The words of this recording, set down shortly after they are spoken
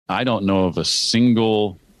I don't know of a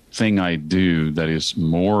single thing I do that is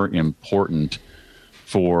more important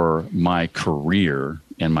for my career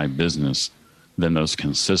and my business than those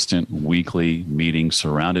consistent weekly meetings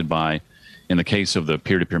surrounded by, in the case of the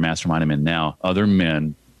peer-to-peer mastermind I'm in now, other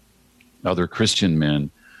men, other Christian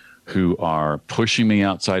men who are pushing me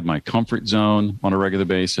outside my comfort zone on a regular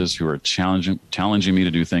basis, who are challenging me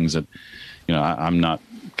to do things that, I'm not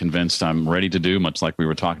convinced I'm ready to do, much like we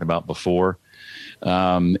were talking about before,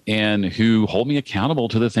 and who hold me accountable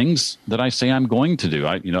to the things that I say I'm going to do.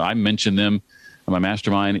 I mentioned them in my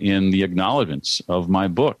mastermind in the acknowledgments of my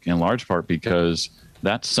book, in large part because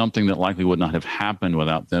that's something that likely would not have happened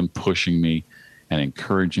without them pushing me and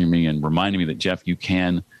encouraging me and reminding me that, Jeff, you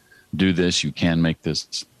can do this, you can make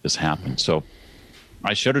this happen. So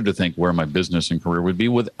I shudder to think where my business and career would be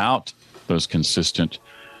without those consistent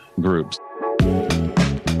groups.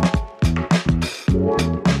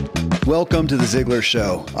 Welcome to The Ziglar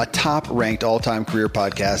Show, a top-ranked all-time career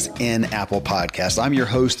podcast in Apple Podcasts. I'm your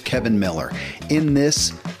host, Kevin Miller. In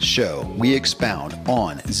this show, we expound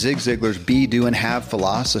on Zig Ziglar's be, do, and have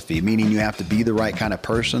philosophy, meaning you have to be the right kind of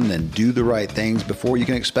person, then do the right things before you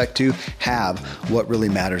can expect to have what really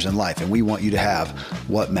matters in life. And we want you to have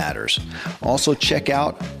what matters. Also, check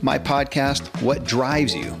out my podcast, What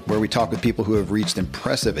Drives You, where we talk with people who have reached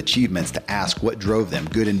impressive achievements to ask what drove them,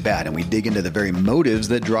 good and bad. And we dig into the very motives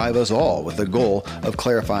that drive us all with the goal of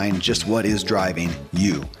clarifying just what is driving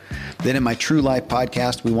you. Then in my True Life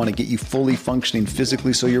podcast, we want to get you fully functioning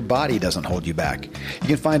physically so your body doesn't hold you back. You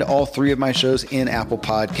can find all three of my shows in Apple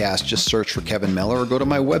Podcasts. Just search for Kevin Miller or go to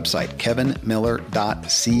my website,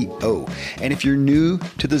 kevinmiller.co. And if you're new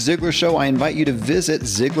to The Ziglar Show, I invite you to visit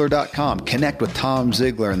Ziglar.com. Connect with Tom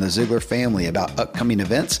Ziglar and the Ziglar family about upcoming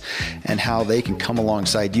events and how they can come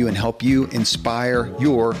alongside you and help you inspire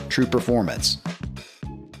your true performance.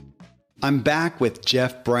 I'm back with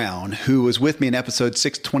Jeff Brown, who was with me in episode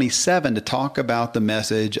 627 to talk about the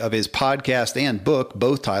message of his podcast and book,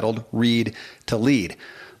 both titled Read to Lead,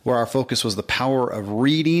 where our focus was the power of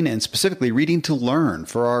reading and specifically reading to learn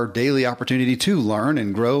for our daily opportunity to learn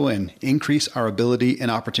and grow and increase our ability and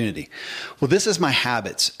opportunity. Well, this is my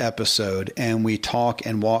habits episode, and we talk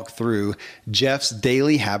and walk through Jeff's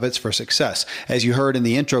daily habits for success. As you heard in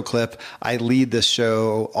the intro clip I lead this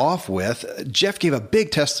show off with, Jeff gave a big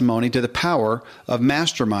testimony to the power of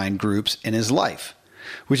mastermind groups in his life,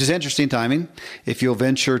 which is interesting timing. If you'll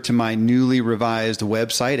venture to my newly revised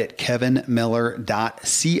website at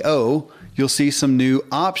kevinmiller.co, you'll see some new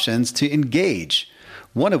options to engage.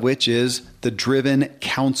 One of which is the Driven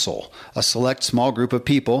Council, a select small group of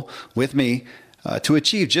people with me to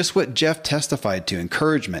achieve just what Jeff testified to: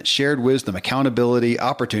 encouragement, shared wisdom, accountability,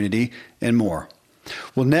 opportunity, and more.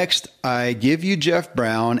 Well, next, I give you Jeff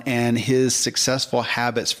Brown and his successful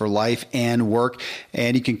habits for life and work.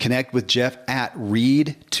 And you can connect with Jeff at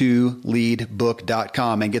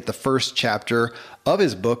readtoleadbook.com and get the first chapter of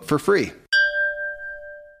his book for free.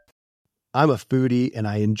 I'm a foodie and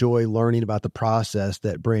I enjoy learning about the process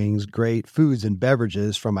that brings great foods and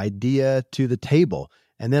beverages from idea to the table.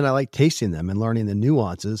 And then I like tasting them and learning the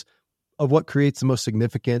nuances of what creates the most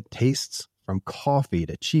significant tastes, from coffee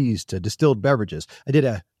to cheese to distilled beverages. I did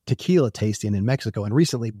a tequila tasting in Mexico, and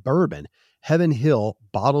recently bourbon. Heaven Hill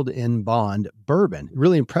bottled in bond bourbon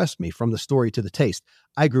really impressed me from the story to the taste.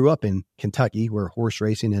 I grew up in Kentucky where horse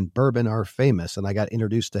racing and bourbon are famous, and I got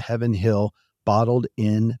introduced to Heaven Hill bottled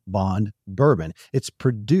in bond bourbon. It's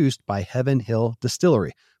produced by Heaven Hill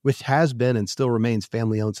Distillery, which has been and still remains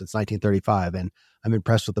family owned since 1935. And I'm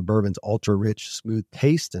impressed with the bourbon's ultra-rich, smooth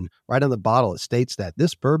taste. And right on the bottle, it states that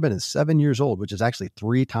this bourbon is 7 years old, which is actually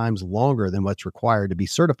 3 times longer than what's required to be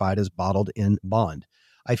certified as bottled in bond.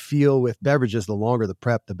 I feel with beverages, the longer the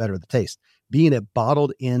prep, the better the taste. Being a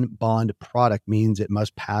bottled in bond product means it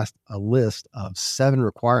must pass a list of 7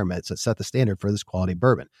 requirements that set the standard for this quality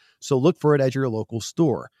bourbon. So look for it at your local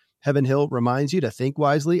store. Heaven Hill reminds you to think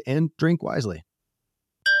wisely and drink wisely.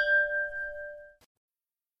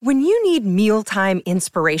 When you need mealtime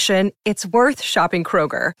inspiration, it's worth shopping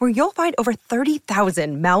Kroger, where you'll find over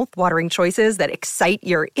 30,000 mouth-watering choices that excite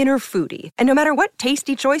your inner foodie. And no matter what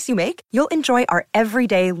tasty choice you make, you'll enjoy our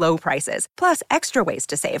everyday low prices, plus extra ways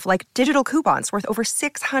to save, like digital coupons worth over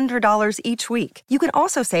 $600 each week. You can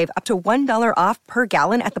also save up to $1 off per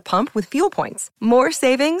gallon at the pump with fuel points. More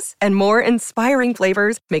savings and more inspiring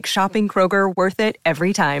flavors make shopping Kroger worth it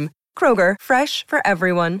every time. Kroger, fresh for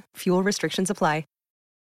everyone. Fuel restrictions apply.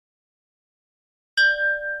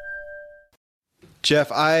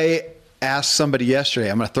 Jeff, I asked somebody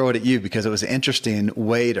yesterday, I'm going to throw it at you because it was an interesting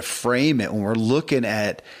way to frame it when we're looking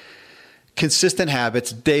at consistent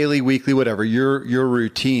habits, daily, weekly, whatever, your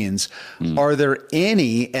routines, are there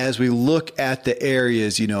any, as we look at the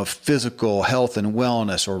areas, of physical health and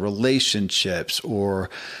wellness or relationships or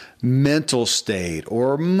mental state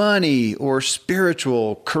or money or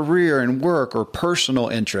spiritual, career and work or personal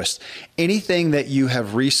interests, anything that you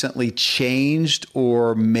have recently changed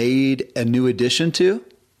or made a new addition to?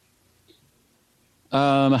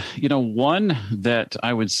 One that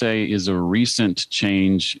I would say is a recent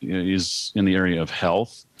change is in the area of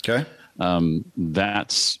health. Okay.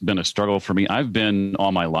 That's been a struggle for me. I've been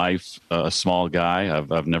all my life a small guy.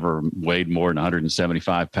 I've never weighed more than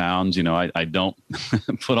 175 pounds. I don't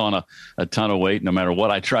put on a ton of weight no matter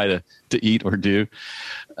what I try to eat or do.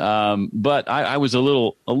 But I was a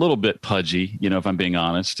little bit pudgy, if I'm being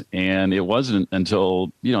honest. And it wasn't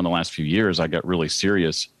until, in the last few years, I got really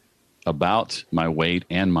serious about my weight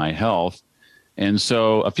and my health. And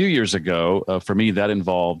so a few years ago, for me, that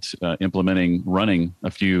involved implementing running a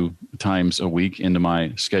few times a week into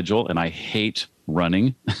my schedule. And I hate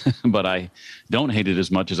running, but I don't hate it as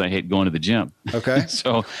much as I hate going to the gym. Okay.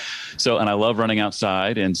 So, and I love running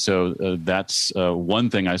outside. And so that's one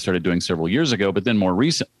thing I started doing several years ago, but then more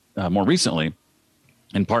recently,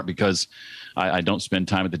 in part because I don't spend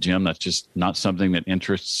time at the gym. That's just not something that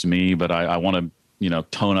interests me, but I want to,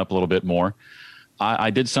 tone up a little bit more.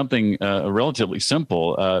 I did something relatively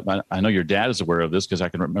simple. I know your dad is aware of this because I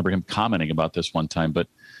can remember him commenting about this one time, but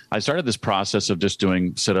I started this process of just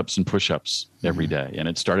doing sit-ups and push-ups every day. And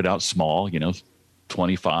it started out small,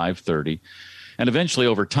 25, 30. And eventually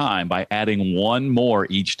over time, by adding one more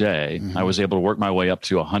each day, I was able to work my way up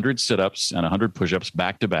to 100 sit-ups and 100 push-ups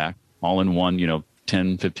back to back, all in one,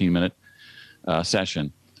 10, 15 minute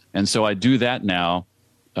session. And so I do that now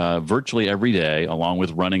virtually every day, along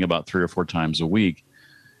with running about 3 or 4 times a week.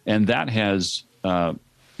 And that has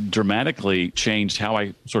dramatically changed how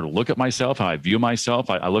I sort of look at myself, how I view myself.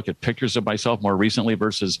 I look at pictures of myself more recently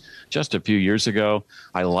versus just a few years ago.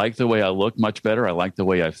 I like the way I look much better. I like the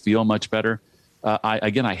way I feel much better.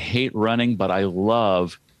 I hate running, but I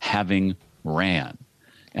love having ran.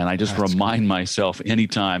 And I just remind myself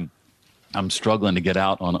anytime I'm struggling to get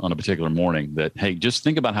out on a particular morning that, hey, just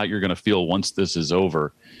think about how you're going to feel once this is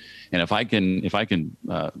over. And if I can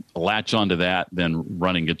latch onto that, then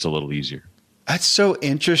running gets a little easier. That's so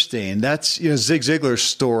interesting. That's, Zig Ziglar's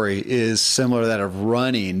story is similar to that of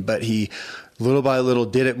running, but he little by little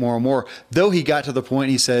did it more and more, though he got to the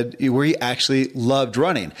point, he said, where he actually loved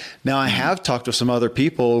running. Now, I have talked to some other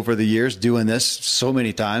people over the years doing this so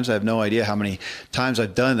many times. I have no idea how many times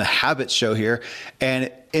I've done the habit show here,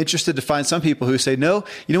 and interested to find some people who say, no,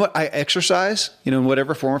 you know what? I exercise, in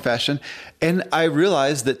whatever form or fashion. And I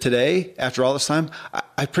realized that today, after all this time,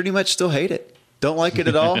 I pretty much still hate it. Don't like it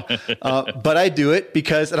at all. But I do it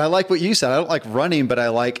because, and I like what you said, I don't like running, but I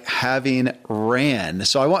like having ran.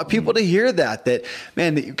 So I want people to hear that,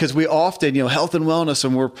 man, because we often, health and wellness,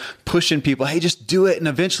 and we're pushing people, hey, just do it and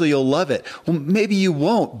eventually you'll love it. Well, maybe you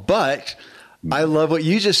won't, but I love what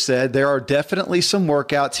you just said. There are definitely some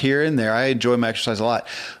workouts here and there. I enjoy my exercise a lot,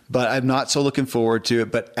 but I'm not so looking forward to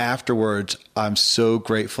it. But afterwards, I'm so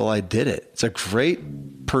grateful I did it. It's a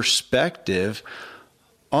great perspective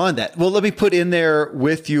on that. Well, let me put in there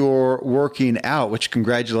with your working out, which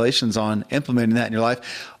congratulations on implementing that in your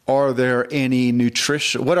life. Are there any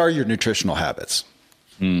what are your nutritional habits?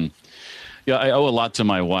 Yeah, I owe a lot to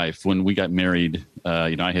my wife. When we got married,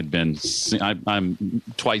 I had been, I'm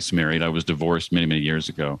twice married. I was divorced many, many years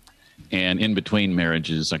ago. And in between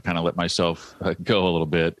marriages, I kind of let myself go a little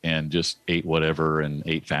bit and just ate whatever and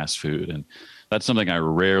ate fast food. And that's something I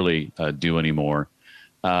rarely do anymore.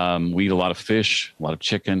 We eat a lot of fish, a lot of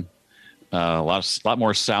chicken, a lot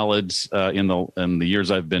more salads in the years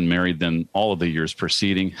I've been married than all of the years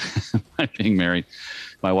preceding my being married.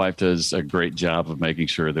 My wife does a great job of making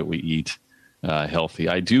sure that we eat healthy.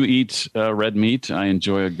 I do eat red meat. I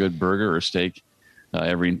enjoy a good burger or steak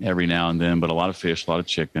every now and then, but a lot of fish, a lot of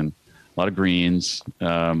chicken, a lot of greens.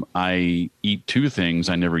 I eat 2 things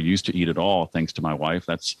I never used to eat at all, thanks to my wife.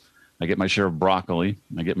 I get my share of broccoli.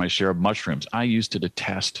 I get my share of mushrooms. I used to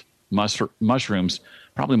detest mushrooms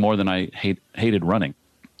probably more than I hated running.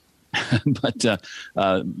 But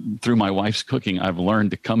through my wife's cooking, I've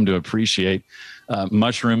learned to come to appreciate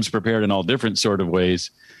mushrooms prepared in all different sorts of ways,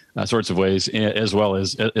 as well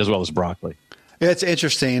as broccoli. It's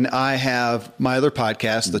interesting. I have my other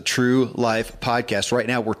podcast, the True Life Podcast. Right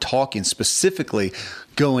now, we're talking specifically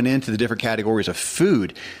going into the different categories of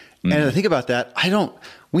food. And I think about that,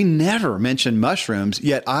 we never mention mushrooms,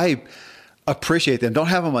 yet I appreciate them. Don't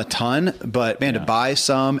have them a ton, but man, to buy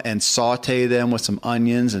some and saute them with some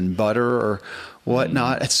onions and butter or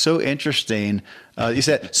whatnot. It's so interesting. You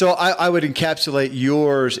said, so I would encapsulate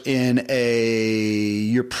yours in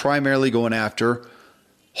you're primarily going after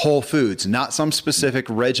whole foods, not some specific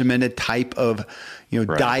regimented type of,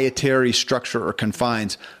 Right. dietary structure or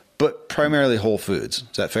confines, but primarily whole foods.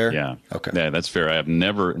 Is that fair? Yeah. Okay. Yeah, that's fair. I have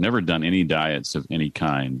never done any diets of any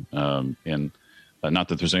kind. And not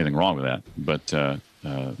that there's anything wrong with that, but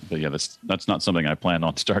yeah, that's not something I plan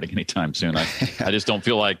on starting anytime soon. I just don't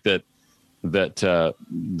feel like that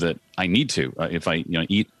I need to. If I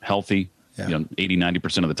eat healthy,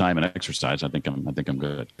 80-90% of the time and exercise, I think I'm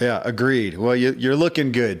good. Yeah, agreed. Well, you're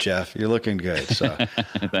looking good, Jeff. You're looking good. So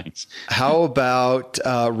thanks. How about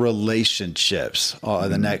relationships?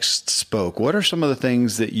 The next spoke. What are some of the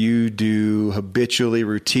things that you do habitually,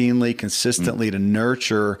 routinely, consistently to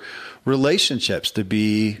nurture relationships to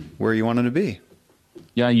be where you want them to be?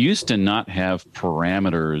 Yeah, I used to not have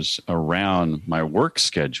parameters around my work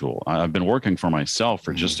schedule. I've been working for myself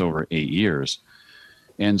for just over 8 years.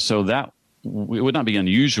 And so that it would not be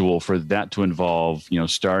unusual for that to involve,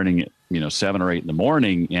 starting at, 7 or 8 in the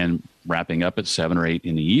morning and wrapping up at 7 or 8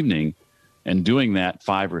 in the evening and doing that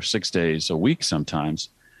 5 or 6 days a week sometimes.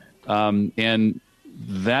 And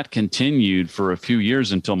that continued for a few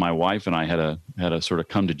years until my wife and I had a sort of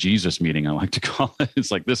come to Jesus meeting, I like to call it. It's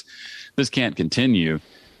like, this can't continue.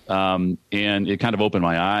 And it kind of opened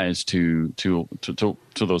my eyes to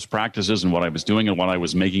those practices and what I was doing and what I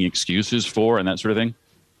was making excuses for and that sort of thing.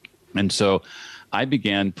 And so I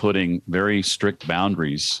began putting very strict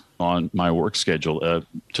boundaries on my work schedule,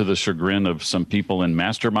 to the chagrin of some people in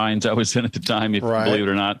Masterminds I was in at the time, if you believe it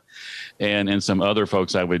or not, and some other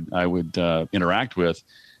folks I would interact with.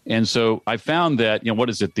 And so I found that, what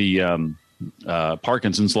is it? The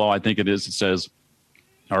Parkinson's law, I think it is. It says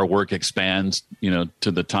our work expands,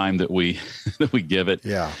 to the time that we that we give it.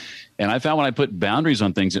 Yeah. And I found when I put boundaries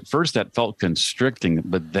on things, at first that felt constricting,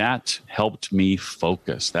 but that helped me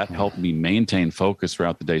focus. That helped me maintain focus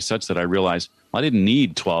throughout the day, such that I realized I didn't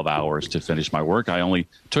need 12 hours to finish my work. I only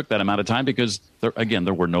took that amount of time because,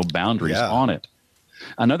 there were no boundaries on it.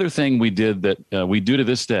 Another thing we did that we do to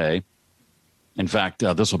this day, in fact,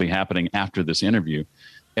 this will be happening after this interview.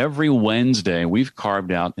 Every Wednesday, we've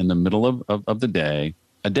carved out in the middle of the day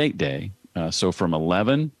a date day. So from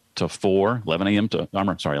 11 to 4, 11 a.m. to,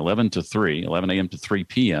 11 to 3, 11 a.m. to 3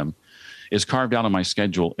 p.m. is carved out on my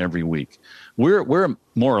schedule every week. We're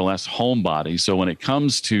more or less homebodies. So when it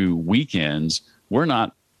comes to weekends, we're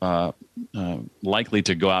not likely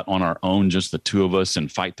to go out on our own, just the two of us,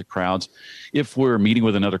 and fight the crowds. If we're meeting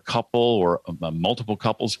with another couple or multiple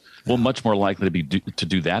couples, we're much more likely to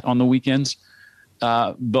do that on the weekends.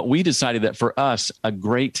 But we decided that for us, a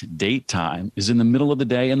great date time is in the middle of the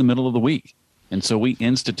day and the middle of the week. And so we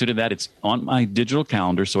instituted that. It's on my digital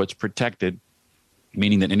calendar, so it's protected,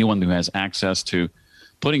 meaning that anyone who has access to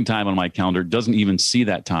putting time on my calendar doesn't even see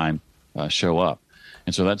that time show up.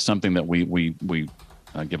 And so that's something that we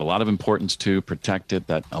give a lot of importance to, protect it.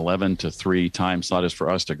 That 11 to 3 time slot is for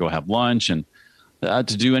us to go have lunch and to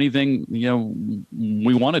do anything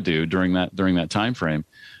we want to do during that time frame.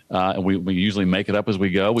 We usually make it up as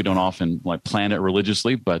we go. We don't often plan it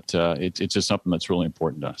religiously, but it's just something that's really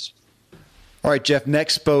important to us. All right, Jeff,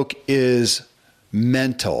 next spoke is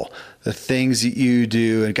mental, the things that you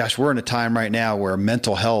do. And gosh, we're in a time right now where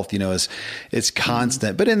mental health, is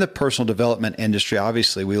constant. But in the personal development industry,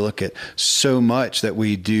 obviously, we look at so much that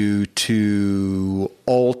we do to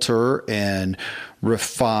alter and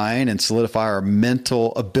refine and solidify our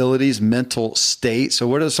mental abilities, mental state. So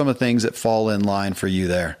what are some of the things that fall in line for you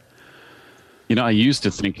there? I used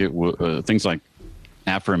to think things like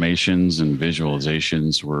affirmations and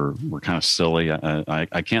visualizations were kind of silly.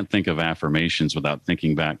 I can't think of affirmations without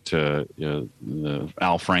thinking back to the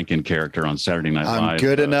Al Franken character on Saturday Night Live. I'm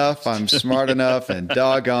good enough. I'm smart enough, and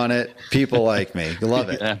doggone it, people like me. Love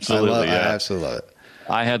it. Absolutely, I absolutely love it.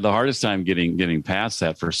 I had the hardest time getting past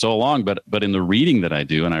that for so long, but in the reading that I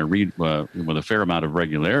do, and I read with a fair amount of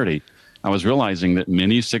regularity, I was realizing that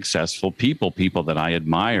many successful people that I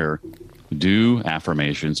admire, do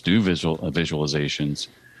affirmations, do visualizations,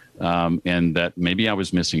 and that maybe I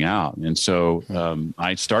was missing out. And so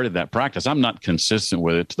I started that practice. I'm not consistent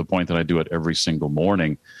with it to the point that I do it every single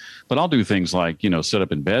morning, but I'll do things like, sit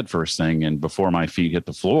up in bed first thing, and before my feet hit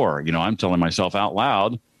the floor, I'm telling myself out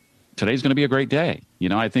loud, today's going to be a great day.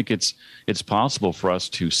 I think it's possible for us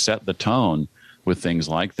to set the tone with things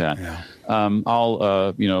like that. Yeah.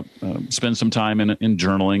 I'll spend some time in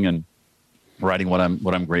journaling and writing what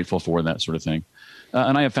I'm grateful for and that sort of thing.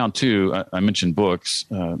 And I have found too, I mentioned books.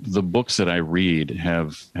 The books that I read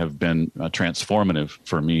have been transformative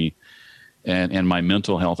for me and my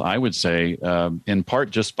mental health, I would say, in part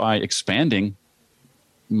just by expanding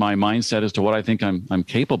my mindset as to what I think I'm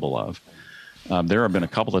capable of. There have been a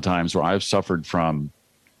couple of times where I've suffered from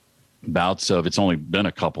bouts of, it's only been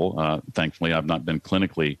a couple. Thankfully, I've not been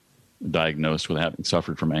clinically diagnosed with having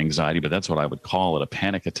suffered from anxiety, but that's what I would call it, a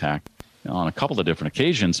panic attack, on a couple of different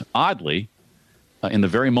occasions. Oddly, in the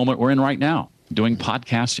very moment we're in right now, doing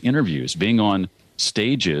podcast interviews, being on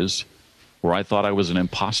stages where I thought I was an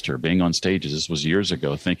imposter, being on stages. This was years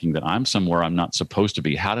ago, thinking that I'm somewhere I'm not supposed to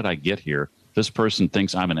be. How did I get here? This person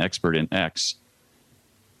thinks I'm an expert in X,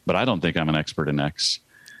 but I don't think I'm an expert in X.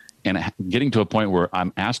 And getting to a point where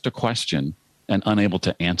I'm asked a question and unable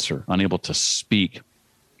to answer, unable to speak,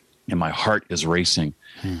 and my heart is racing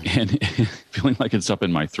and feeling like it's up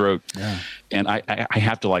in my throat. Yeah. And I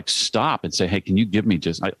have to like stop and say, hey, can you give me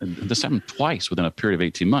this happened twice within a period of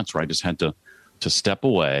 18 months where I just had to step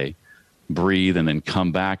away, breathe, and then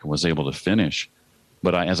come back, and was able to finish.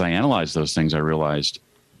 But as I analyzed those things, I realized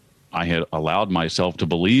I had allowed myself to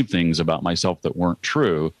believe things about myself that weren't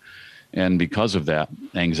true. And because of that,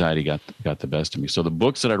 anxiety got the best of me. So the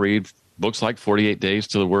books that I read, books like 48 Days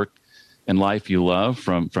to the Work and Life You Love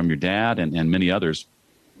from your dad and many others,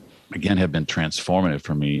 again, have been transformative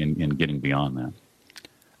for me in getting beyond that.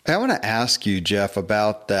 I want to ask you, Jeff,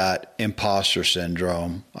 about that imposter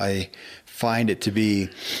syndrome. I find it to be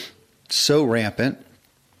so rampant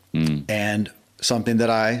and something that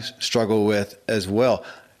I struggle with as well.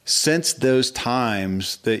 Since those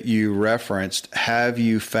times that you referenced, have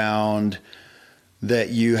you found that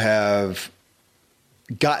you have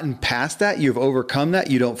gotten past that? You've overcome that?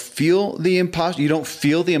 You don't feel the imposter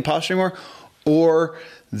anymore? Or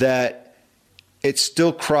that it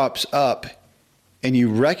still crops up and you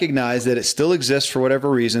recognize that it still exists for whatever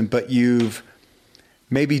reason, but you've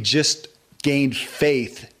maybe just gained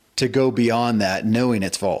faith to go beyond that, knowing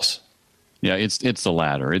it's false? Yeah, it's the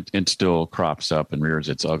latter. It still crops up and rears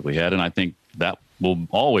its ugly head. And I think that will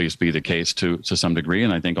always be the case to some degree.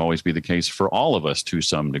 And I think always be the case for all of us to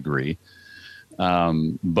some degree.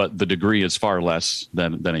 But the degree is far less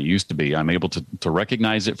than it used to be. I'm able to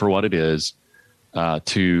recognize it for what it is,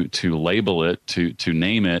 to label it, to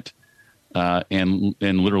name it, and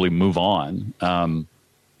literally move on.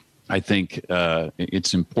 I think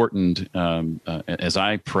it's important as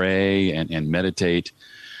I pray and meditate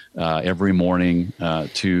every morning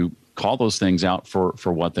to call those things out for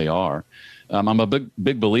what they are. I'm a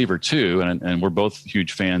big believer too, and we're both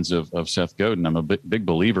huge fans of Seth Godin. I'm a big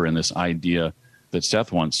believer in this idea that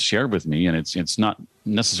Seth once shared with me, and it's not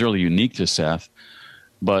necessarily unique to Seth,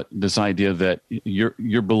 but this idea that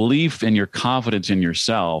your belief and your confidence in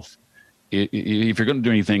yourself, if you're going to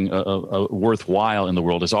do anything worthwhile in the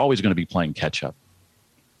world, is always going to be playing catch up.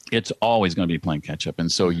 It's always going to be playing catch up.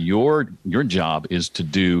 And so your job is to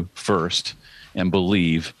do first and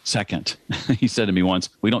believe second. He said to me once,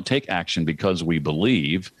 we don't take action because we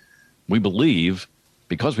believe. We believe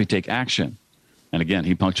because we take action. And again,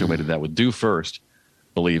 he punctuated that with do first,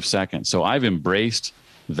 believe second. So I've embraced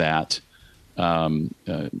that.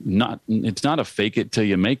 It's not a fake it till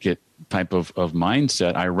you make it type of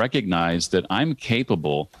mindset. I recognize that I'm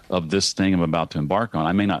capable of this thing I'm about to embark on.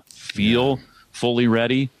 I may not feel fully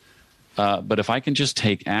ready, but if I can just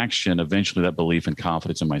take action, eventually that belief and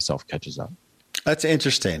confidence in myself catches up. That's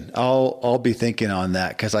interesting. I'll be thinking on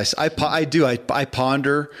that because I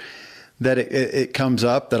ponder that it comes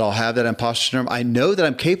up that I'll have that imposter syndrome. I know that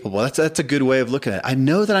I'm capable. That's a good way of looking at it. I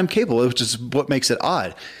know that I'm capable, which is what makes it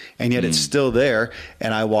odd. And yet it's still there.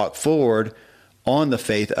 And I walk forward on the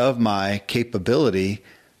faith of my capability.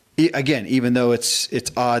 Again, even though it's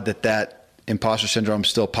odd that imposter syndrome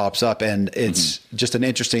still pops up, and it's just an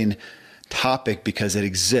interesting topic because it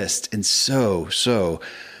exists in so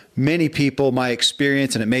many people. My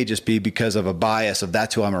experience, and it may just be because of a bias of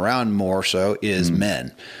that's who I'm around more so, is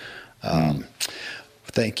men.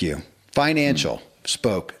 Thank you. Financial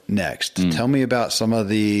spoke next. Tell me about some of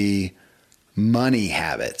the money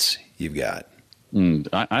habits you've got.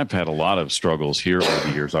 I've had a lot of struggles here over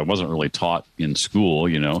the years. I wasn't really taught in school,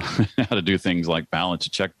 how to do things like balance a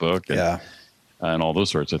checkbook and all those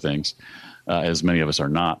sorts of things. As many of us are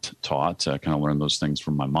not taught. I kind of learned those things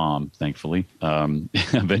from my mom, thankfully,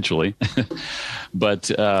 eventually.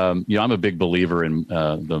 But, I'm a big believer in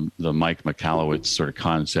the Mike Michalowicz sort of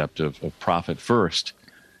concept of profit first.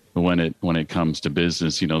 When it comes to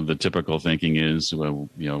business, the typical thinking is,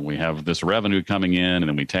 we have this revenue coming in, and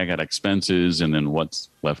then we take out expenses, and then what's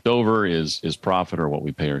left over is profit or what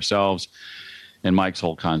we pay ourselves. And Mike's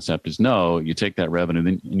whole concept is, no, you take that revenue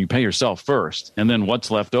and you pay yourself first, and then what's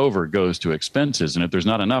left over goes to expenses. And if there's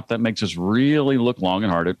not enough, that makes us really look long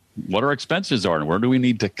and hard at what our expenses are and where do we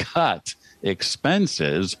need to cut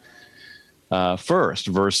expenses. first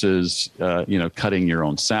versus, cutting your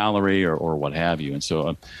own salary or what have you. And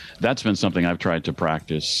so that's been something I've tried to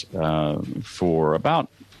practice for about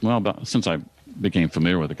since I became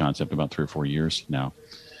familiar with the concept, about 3 or 4 years now.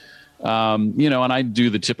 And I do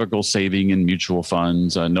the typical saving in mutual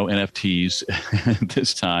funds, no NFTs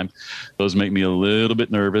this time. Those make me a little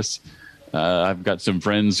bit nervous. I've got some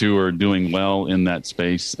friends who are doing well in that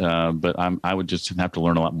space, but I would just have to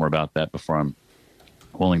learn a lot more about that before I'm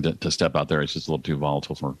willing to step out there. It's just a little too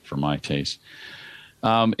volatile for my taste.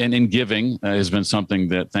 And in giving has been something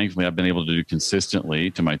that thankfully I've been able to do consistently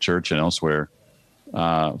to my church and elsewhere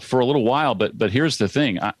for a little while. But here's the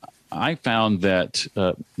thing. I found that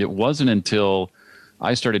it wasn't until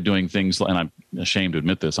I started doing things, and I'm ashamed to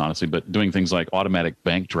admit this, honestly, but doing things like automatic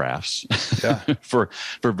bank drafts for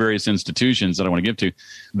various institutions that I want to give to,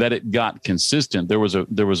 that it got consistent. There was a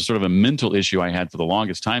sort of a mental issue I had for the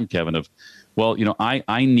longest time, Kevin, of, well,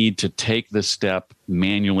 I need to take this step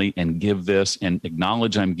manually and give this and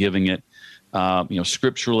acknowledge I'm giving it.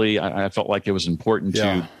 Scripturally, I felt like it was important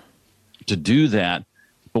to do that.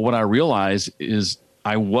 But what I realized is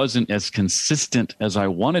I wasn't as consistent as I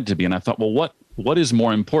wanted to be. And I thought, well, what is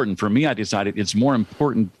more important? For me, I decided it's more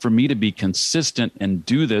important for me to be consistent and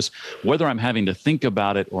do this, whether I'm having to think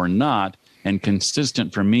about it or not. And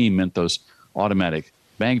consistent for me meant those automatic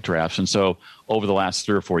bank drafts. And so over the last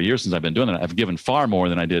 3 or 4 years since I've been doing that, I've given far more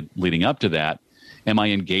than I did leading up to that. Am I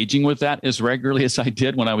engaging with that as regularly as I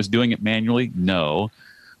did when I was doing it manually? No.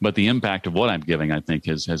 But the impact of what I'm giving, I think,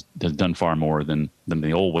 has done far more than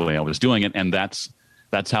the old way I was doing it. And that's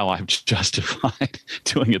how I've justified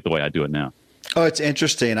doing it the way I do it now. Oh, it's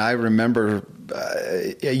interesting. I remember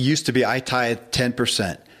it used to be I tithe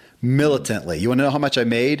 10%. Militantly. You want to know how much I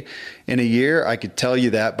made in a year? I could tell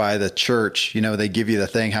you that by the church. They give you the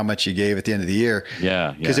thing, how much you gave at the end of the year.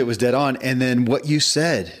 Yeah. Because it was dead on. And then what you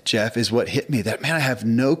said, Jeff, is what hit me. That, man, I have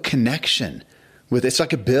no connection with it's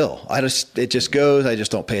like a bill. It just goes. I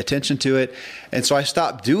just don't pay attention to it. And so I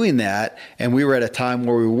stopped doing that. And we were at a time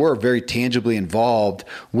where we were very tangibly involved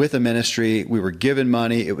with a ministry. We were given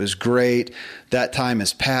money. It was great. That time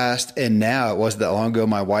has passed. And now, it wasn't that long ago,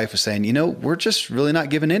 my wife was saying, we're just really not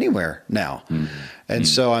giving anywhere now. Mm-hmm. And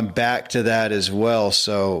so I'm back to that as well.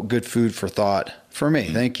 So good food for thought for me.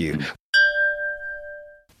 Thank you.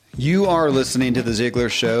 You are listening to The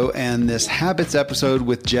Ziglar Show and this Habits episode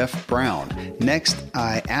with Jeff Brown. Next,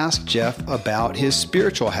 I asked Jeff about his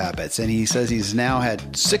spiritual habits, and he says he's now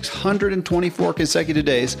had 624 consecutive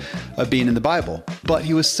days of being in the Bible, but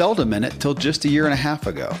he was seldom in it till just a year and a half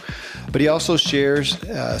ago. But he also shares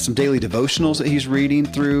some daily devotionals that he's reading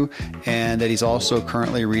through, and that he's also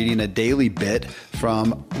currently reading a daily bit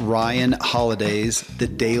from Ryan Holiday's The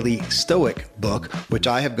Daily Stoic book, which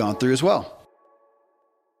I have gone through as well.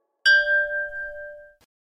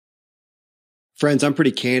 Friends, I'm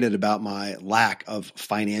pretty candid about my lack of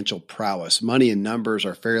financial prowess. Money and numbers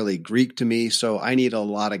are fairly Greek to me, so I need a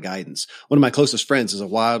lot of guidance. One of my closest friends is a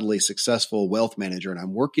wildly successful wealth manager, and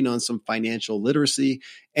I'm working on some financial literacy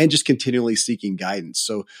and just continually seeking guidance.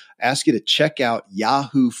 So I ask you to check out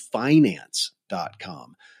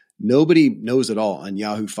yahoofinance.com. Nobody knows it all, and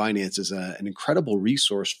Yahoo Finance is an incredible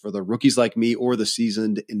resource for the rookies like me or the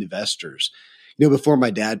seasoned investors. Before my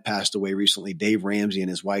dad passed away recently, Dave Ramsey and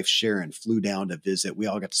his wife Sharon flew down to visit. We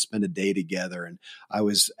all got to spend a day together, and I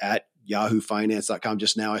was at yahoofinance.com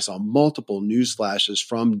just now. I saw multiple news flashes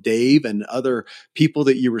from Dave and other people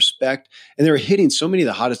that you respect, and they were hitting so many of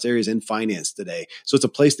the hottest areas in finance today. So it's a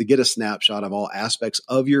place to get a snapshot of all aspects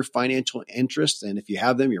of your financial interests, and if you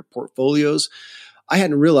have them, your portfolios. I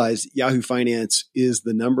hadn't realized Yahoo Finance is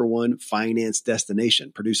the #1 finance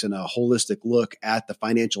destination, producing a holistic look at the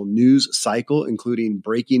financial news cycle, including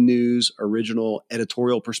breaking news, original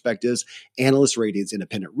editorial perspectives, analyst ratings,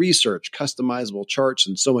 independent research, customizable charts,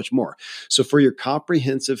 and so much more. So for your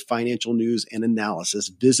comprehensive financial news and analysis,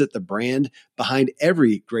 visit the brand behind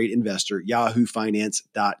every great investor,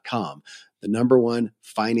 yahoofinance.com, the #1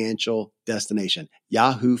 financial destination,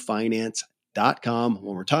 yahoofinance.com.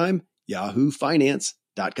 One more time,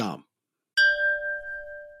 yahoofinance.com.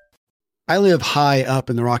 I live high up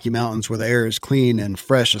in the Rocky Mountains where the air is clean and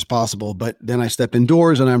fresh as possible, but then I step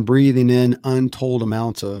indoors and I'm breathing in untold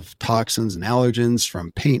amounts of toxins and allergens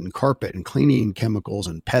from paint and carpet and cleaning chemicals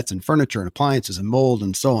and pets and furniture and appliances and mold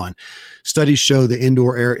and so on. Studies show the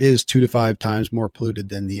indoor air is 2 to 5 times more polluted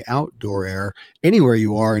than the outdoor air anywhere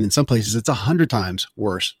you are, and in some places it's 100 times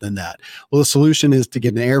worse than that. Well, the solution is to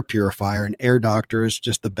get an air purifier, and Air Doctor is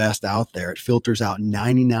just the best out there. It filters out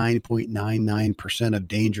 99.99% of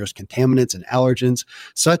dangerous contaminants contaminants and allergens,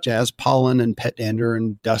 such as pollen and pet dander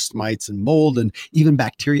and dust mites and mold, and even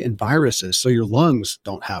bacteria and viruses, so your lungs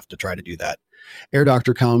don't have to try to do that. Air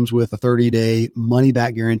Doctor comes with a 30-day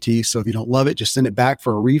money-back guarantee, so if you don't love it, just send it back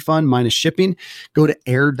for a refund minus shipping. Go to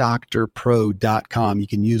airdoctorpro.com. You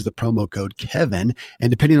can use the promo code Kevin,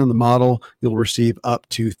 and depending on the model, you'll receive up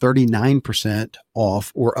to 39%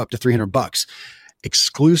 off or up to $300.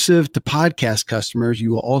 Exclusive to podcast customers,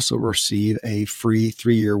 you will also receive a free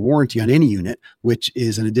 3-year warranty on any unit, which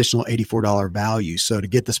is an additional $84 value. So to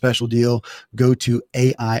get the special deal, go to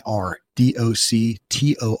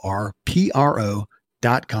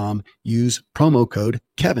airdoctorpro.com. Use promo code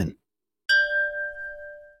Kevin.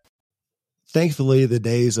 Thankfully, the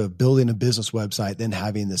days of building a business website, then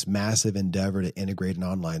having this massive endeavor to integrate an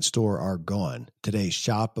online store are gone. Today,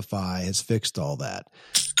 Shopify has fixed all that.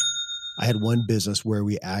 I had one business where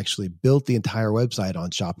we actually built the entire website on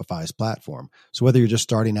Shopify's platform. So whether you're just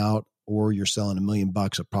starting out or you're selling $1 million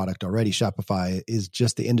of product already, Shopify is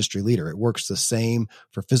just the industry leader. It works the same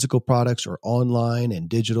for physical products or online and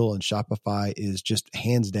digital, and Shopify is just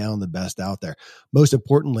hands down the best out there. Most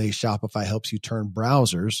importantly, Shopify helps you turn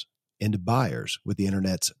browsers into buyers with the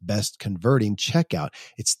internet's best converting checkout.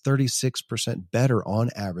 It's 36% better on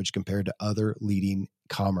average compared to other leading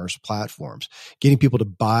commerce platforms. Getting people to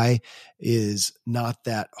buy is not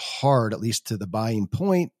that hard, at least to the buying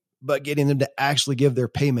point, but getting them to actually give their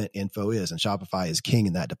payment info is, and Shopify is king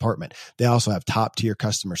in that department. They also have top tier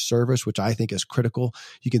customer service, which I think is critical.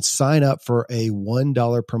 You can sign up for a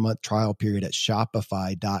 $1 per month trial period at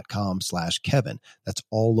shopify.com/Kevin. That's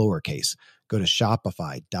all lowercase. Go to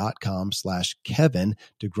shopify.com/Kevin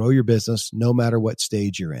to grow your business no matter what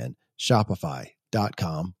stage you're in.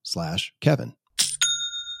 Shopify.com/Kevin.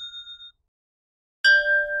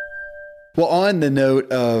 Well, on the note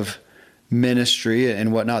of ministry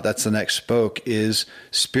and whatnot, that's the next spoke, is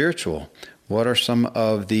spiritual. What are some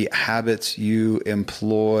of the habits you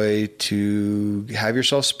employ to have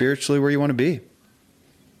yourself spiritually where you want to be?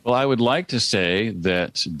 Well, I would like to say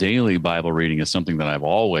that daily Bible reading is something that I've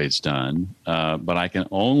always done, but I can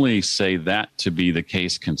only say that to be the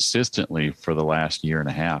case consistently for the last year and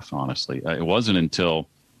a half, honestly. It wasn't until,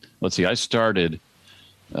 I started,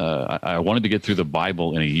 I wanted to get through the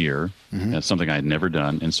Bible in a year. Mm-hmm. That's something I had never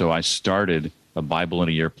done. And so I started a Bible in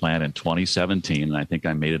a year plan in 2017, and I think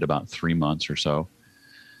I made it about 3 months or so.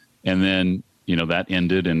 And then, that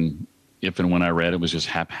ended, and if and when I read, it was just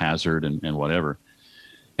haphazard and whatever.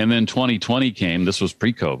 And then 2020 came. This was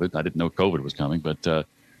pre-COVID. I didn't know COVID was coming, but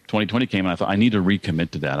 2020 came, and I thought, I need to recommit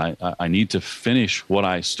to that. I need to finish what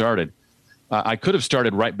I started. I could have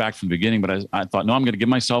started right back from the beginning, but I thought, no, I'm going to give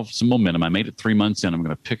myself some momentum. I made it 3 months in. I'm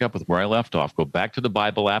going to pick up with where I left off, go back to the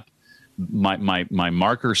Bible app. My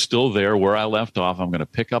marker's still there where I left off. I'm going to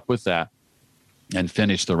pick up with that and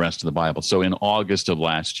finish the rest of the Bible. So in August of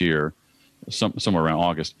last year, somewhere around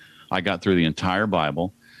August, I got through the entire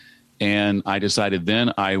Bible. And I decided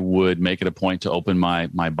then I would make it a point to open my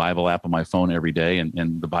Bible app on my phone every day.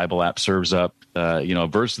 And the Bible app serves up, a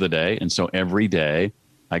verse of the day. And so every day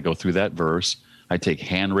I go through that verse. I take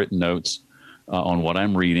handwritten notes on what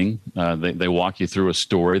I'm reading. They walk you through a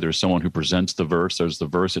story. There's someone who presents the verse. There's the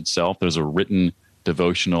verse itself. There's a written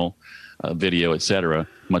devotional video, etc.,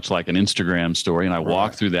 much like an Instagram story. And I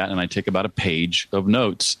walk through that, and I take about a page of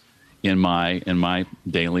notes in my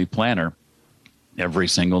daily planner every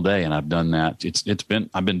single day. And I've done that.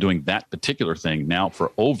 I've been doing that particular thing now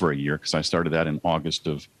for over a year, because I started that in August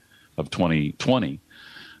of 2020.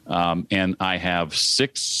 And I have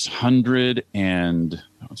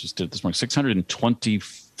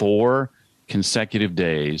 624 consecutive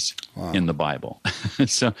days in the Bible.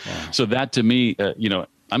 So that to me,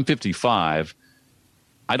 I'm 55.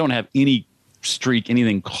 I don't have any streak,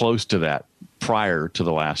 anything close to that prior to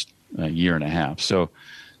the last year and a half. So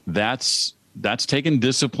that's taken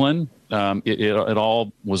discipline. It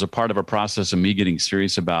all was a part of a process of me getting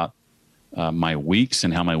serious about my weeks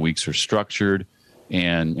and how my weeks are structured,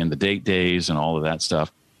 and the date days and all of that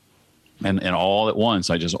stuff. And all at once,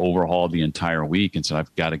 I just overhauled the entire week and said,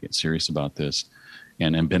 I've got to get serious about this,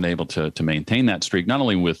 and been able to maintain that streak, not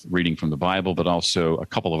only with reading from the Bible, but also a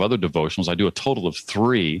couple of other devotionals. I do a total of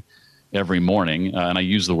 3 every morning. And I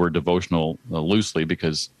use the word devotional loosely,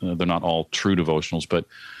 because they're not all true devotionals, but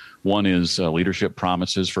one is Leadership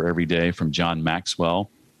Promises for Every Day from John Maxwell,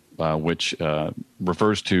 which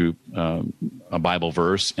refers to a Bible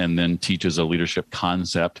verse and then teaches a leadership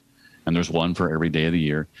concept. And there's one for every day of the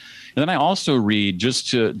year. And then I also read, just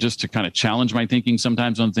to kind of challenge my thinking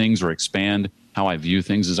sometimes on things, or expand how I view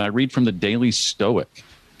things, is I read from the Daily Stoic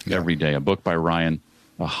every day, a book by Ryan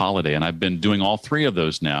Holiday. And I've been doing all 3 of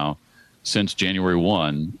those now since January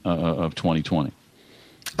 1 of 2020.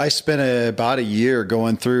 I spent about a year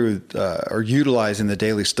going through or utilizing the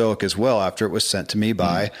Daily Stoic as well after it was sent to me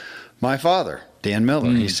by my father, Dan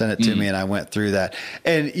Miller. He sent it to me and I went through that.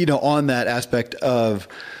 And, on that aspect of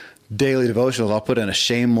daily devotionals, I'll put in a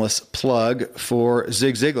shameless plug for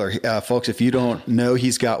Zig Ziglar. Folks, if you don't know,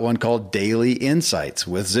 he's got one called Daily Insights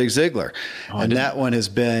with Zig Ziglar. And that one has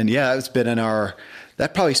been, it's been in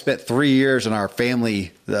that probably spent 3 years in our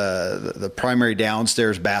family, the primary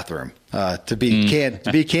downstairs bathroom, to be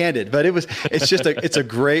candid. But it's a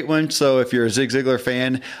great one. So if you're a Zig Ziglar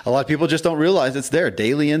fan, a lot of people just don't realize it's there.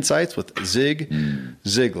 Daily Insights with Zig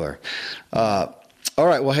Ziglar. All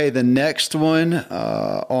right. Well, hey, the next one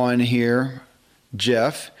on here,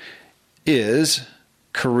 Jeff, is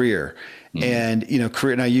career. And,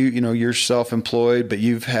 career. Now, you're self-employed, but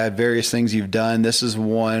you've had various things you've done. This is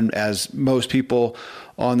one, as most people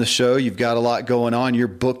on the show, you've got a lot going on. Your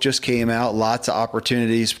book just came out, lots of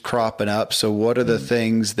opportunities cropping up. So what are the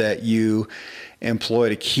things that you employ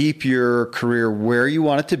to keep your career where you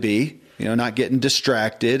want it to be? Not getting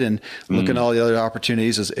distracted and looking at all the other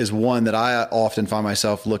opportunities is one that I often find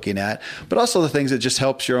myself looking at, but also the things that just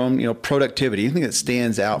helps your own, productivity, anything that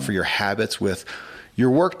stands out for your habits with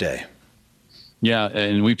your workday. Yeah.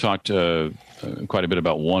 And we've talked quite a bit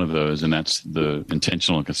about one of those, and that's the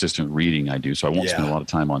intentional and consistent reading I do. So I won't spend a lot of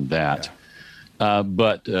time on that.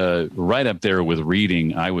 But right up there with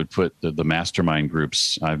reading, I would put the mastermind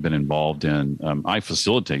groups I've been involved in. I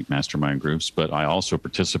facilitate mastermind groups, but I also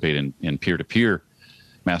participate in peer-to-peer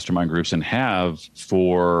mastermind groups and have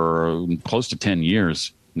for close to 10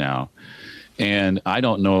 years now. And I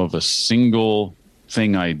don't know of a single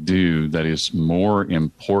thing I do that is more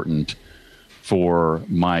important for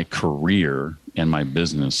my career and my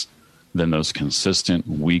business than those consistent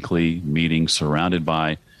weekly meetings surrounded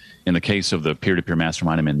by, in the case of the peer-to-peer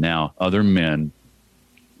mastermind I'm in now, other men,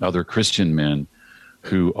 other Christian men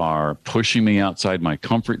who are pushing me outside my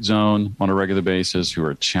comfort zone on a regular basis, who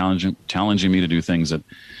are challenging me to do things that,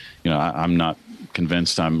 I'm not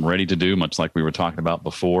convinced I'm ready to do, much like we were talking about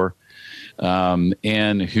before,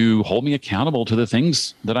 and who hold me accountable to the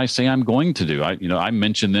things that I say I'm going to do. I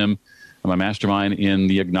mention them in my mastermind in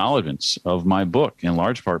the acknowledgments of my book, in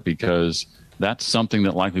large part because that's something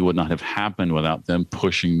that likely would not have happened without them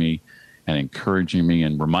pushing me and encouraging me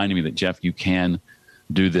and reminding me that, Jeff, you can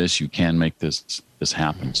do this, you can make this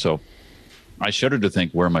happen. So I shudder to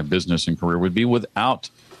think where my business and career would be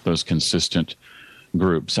without those consistent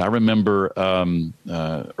groups. I remember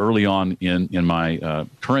early on in my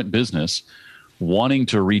current business wanting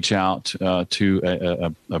to reach out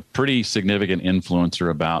to a pretty significant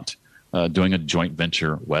influencer about doing a joint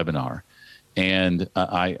venture webinar. And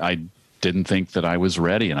I didn't think that I was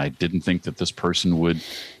ready, and I didn't think that this person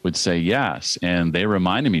would say yes. And they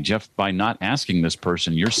reminded me, Jeff, by not asking this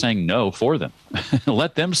person, you're saying no for them.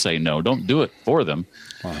 Let them say no. Don't do it for them.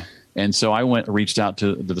 Wow. And so I reached out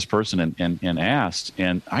to this person and asked,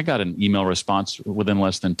 and I got an email response within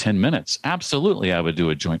less than 10 minutes. Absolutely, I would do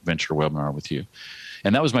a joint venture webinar with you.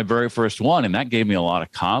 And that was my very first one. And that gave me a lot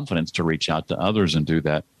of confidence to reach out to others and do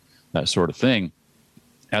that sort of thing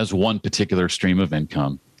as one particular stream of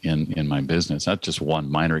income in my business. That's just one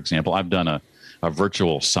minor example. I've done a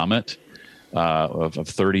virtual summit of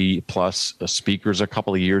 30 plus speakers a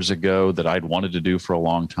couple of years ago that I'd wanted to do for a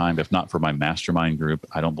long time. If not for my mastermind group,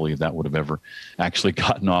 I don't believe that would have ever actually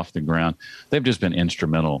gotten off the ground. They've just been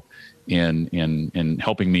instrumental in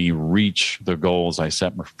helping me reach the goals I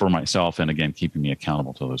set for myself, and again, keeping me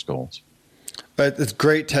accountable to those goals. But it's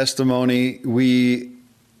great testimony. We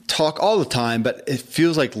talk all the time, but it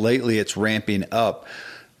feels like lately it's ramping up.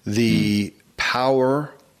 The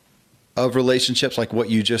power of relationships, like what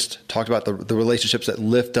you just talked about, the relationships that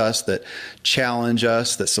lift us, that challenge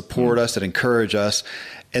us, that support us, that encourage us,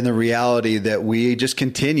 and the reality that we just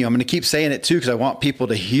continue. I'm going to keep saying it too, because I want people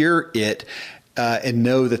to hear it and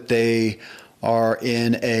know that they are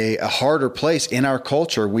in a harder place in our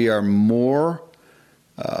culture. We are more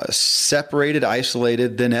separated,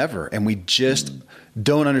 isolated than ever, and we just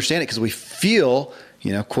don't understand it because we feel,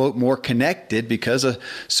 quote, more connected because of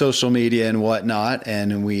social media and whatnot.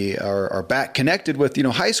 And we are back connected with,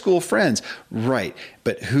 high school friends. Right.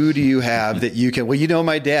 But who do you have that you can,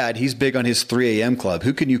 my dad, he's big on his 3 a.m. club.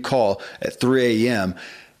 Who can you call at 3 a.m.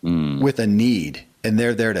 with a need? And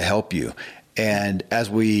they're there to help you. And as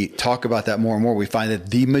we talk about that more and more, we find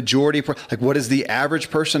that the majority, what does the average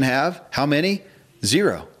person have? How many?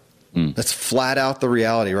 0. That's flat out the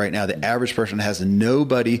reality right now. The average person has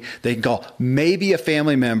nobody they can call, maybe a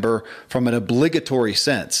family member from an obligatory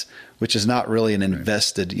sense, which is not really an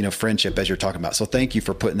invested, friendship as you're talking about. So thank you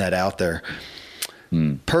for putting that out there.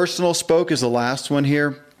 Personal spoke is the last one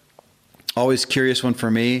here. Always curious one for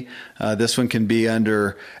me. This one can be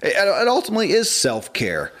under, it ultimately is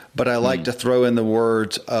self-care, but I like to throw in the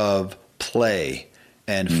words of play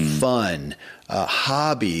and fun,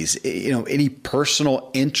 hobbies, any personal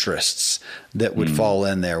interests that would fall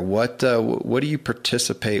in there. What do you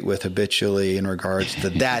participate with habitually in regards to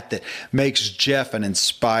that makes Jeff an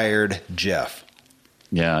inspired Jeff?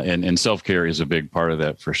 Yeah, and self-care is a big part of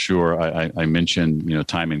that for sure. I mentioned,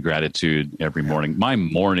 time and gratitude every morning. My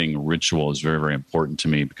morning ritual is very, very important to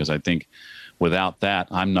me because I think without that,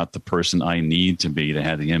 I'm not the person I need to be to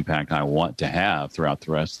have the impact I want to have throughout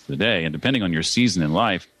the rest of the day. And depending on your season in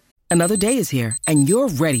life. Another day is here and you're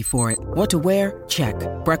ready for it. What to wear? Check.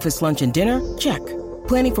 Breakfast, lunch, and dinner? Check.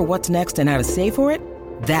 Planning for what's next and how to save for it?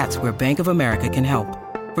 That's where Bank of America can help.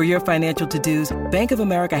 For your financial to-dos, Bank of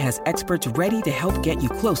America has experts ready to help get you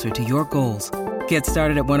closer to your goals. Get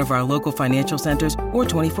started at one of our local financial centers or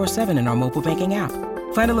 24/7 in our mobile banking app.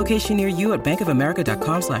 Find a location near you at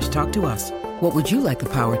bankofamerica.com/talktous. What would you like the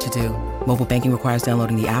power to do? Mobile banking requires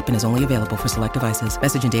downloading the app and is only available for select devices.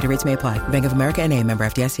 Message and data rates may apply. Bank of America N.A., member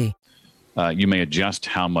FDIC. You may adjust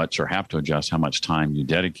how much or have to adjust how much time you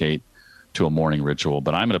dedicate to a morning ritual.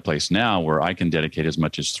 But I'm at a place now where I can dedicate as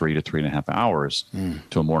much as 3 to 3.5 hours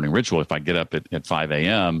to a morning ritual. If I get up at 5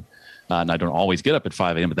 a.m., and I don't always get up at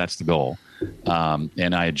 5 a.m., but that's the goal.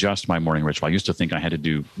 And I adjust my morning ritual. I used to think I had to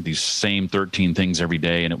do these same 13 things every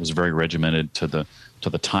day, and it was very regimented to the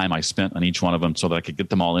time I spent on each one of them so that I could get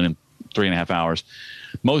them all in 3.5 hours.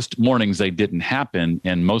 Most mornings they didn't happen,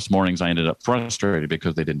 and most mornings I ended up frustrated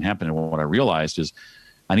because they didn't happen. And what I realized is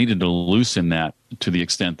I needed to loosen that to the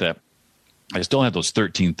extent that I still had those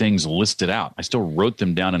 13 things listed out. I still wrote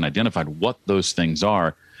them down and identified what those things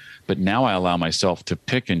are. But now I allow myself to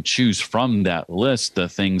pick and choose from that list the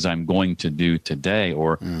things I'm going to do today,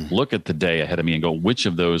 or look at the day ahead of me and go, which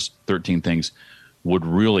of those 13 things would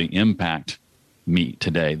really impact me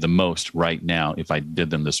today the most right now if I did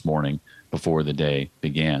them this morning before the day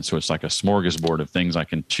began. So it's like a smorgasbord of things I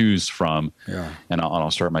can choose from, and I'll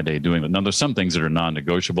start my day doing them. Now, there's some things that are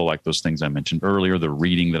non-negotiable, like those things I mentioned earlier, the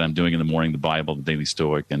reading that I'm doing in the morning, the Bible, the Daily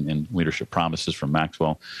Stoic, and Leadership Promises from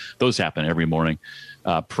Maxwell. Those happen every morning.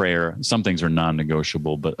 Prayer, some things are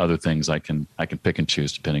non-negotiable, but other things I can pick and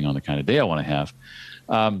choose depending on the kind of day I want to have.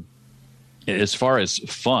 As far as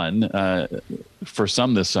fun, for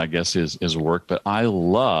some, this, I guess, is work, but I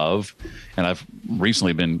love, and I've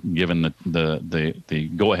recently been given the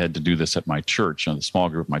go ahead to do this at my church, the small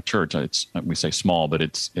group at my church. We say small, but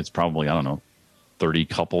it's probably, 30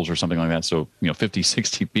 couples or something like that. So, 50,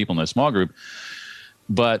 60 people in a small group.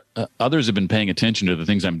 But others have been paying attention to the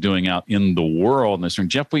things I'm doing out in the world. And they're saying,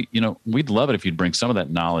 Jeff, we'd love it if you'd bring some of that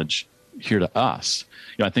knowledge here to us.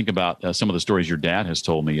 I think about some of the stories your dad has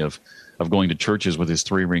told me of going to churches with his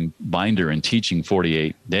 3-ring binder and teaching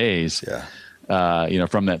 48 days, from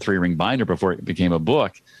that 3-ring binder before it became a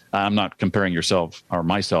book. I'm not comparing yourself or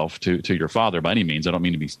myself to your father by any means. I don't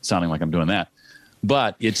mean to be sounding like I'm doing that.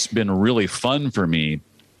 But it's been really fun for me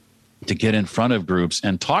to get in front of groups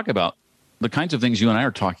and talk about the kinds of things you and I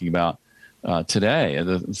are talking about today,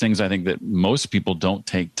 the things I think that most people don't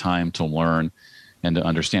take time to learn and to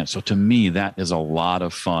understand. So to me, that is a lot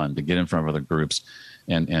of fun to get in front of other groups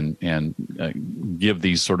and give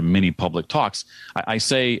these sort of mini public talks. I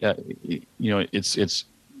say, it's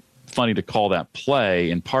funny to call that play,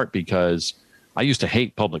 in part because I used to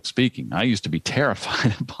hate public speaking. I used to be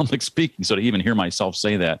terrified of public speaking. So to even hear myself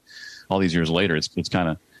say that all these years later, it's kind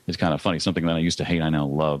of funny. Something that I used to hate, I now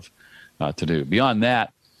love to do. Beyond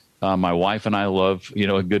that, my wife and I love,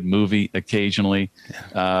 a good movie occasionally.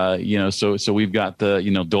 So we've got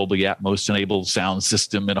the, Dolby Atmos enabled sound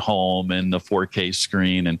system at home and the 4K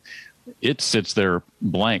screen, and it sits there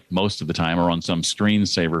blank most of the time, or on some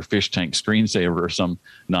screensaver, fish tank screensaver or some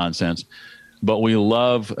nonsense. But we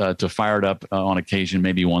love to fire it up on occasion,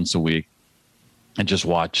 maybe once a week, and just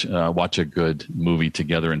watch a good movie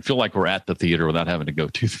together and feel like we're at the theater without having to go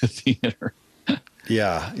to the theater.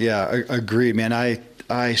 Yeah, agreed, man.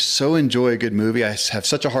 I so enjoy a good movie. I have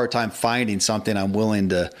such a hard time finding something I'm willing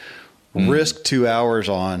to risk 2 hours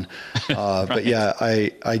on. Right. But yeah,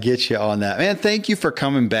 I get you on that, man. Thank you for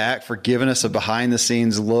coming back, for giving us a behind the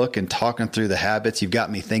scenes look and talking through the habits. You've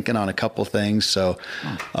got me thinking on a couple things. So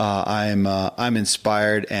I'm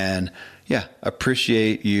inspired, and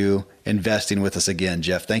appreciate you investing with us again,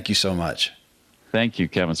 Jeff. Thank you so much. Thank you,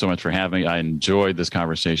 Kevin, so much for having me. I enjoyed this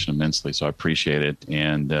conversation immensely, so I appreciate it.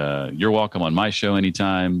 And you're welcome on my show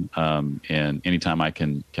anytime. And anytime I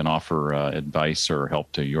can offer advice or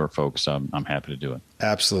help to your folks, I'm happy to do it.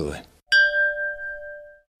 Absolutely.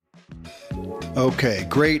 Okay,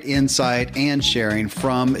 great insight and sharing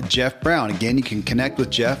from Jeff Brown. Again, you can connect with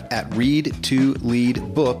Jeff at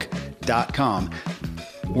readtoleadbook.com,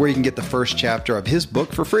 where you can get the first chapter of his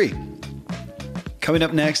book for free. Coming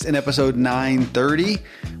up next in episode 930,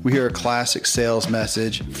 we hear a classic sales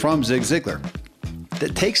message from Zig Ziglar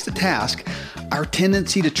that takes to task our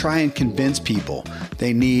tendency to try and convince people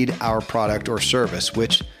they need our product or service,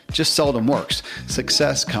 which just seldom works.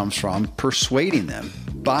 Success comes from persuading them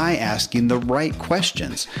by asking the right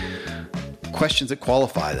questions that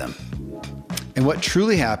qualify them. And what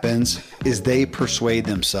truly happens is they persuade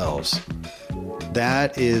themselves.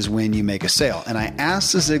 That is when you make a sale. And I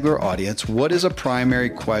asked the Ziglar audience, what is a primary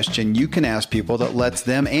question you can ask people that lets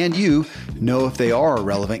them and you know if they are a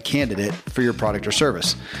relevant candidate for your product or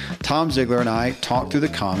service? Tom Ziglar and I talked through the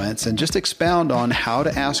comments and just expound on how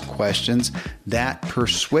to ask questions that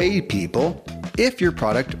persuade people if your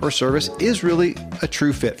product or service is really a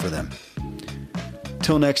true fit for them.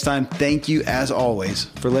 Till next time, thank you as always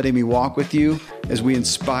for letting me walk with you as we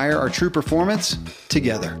inspire our true performance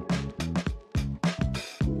together.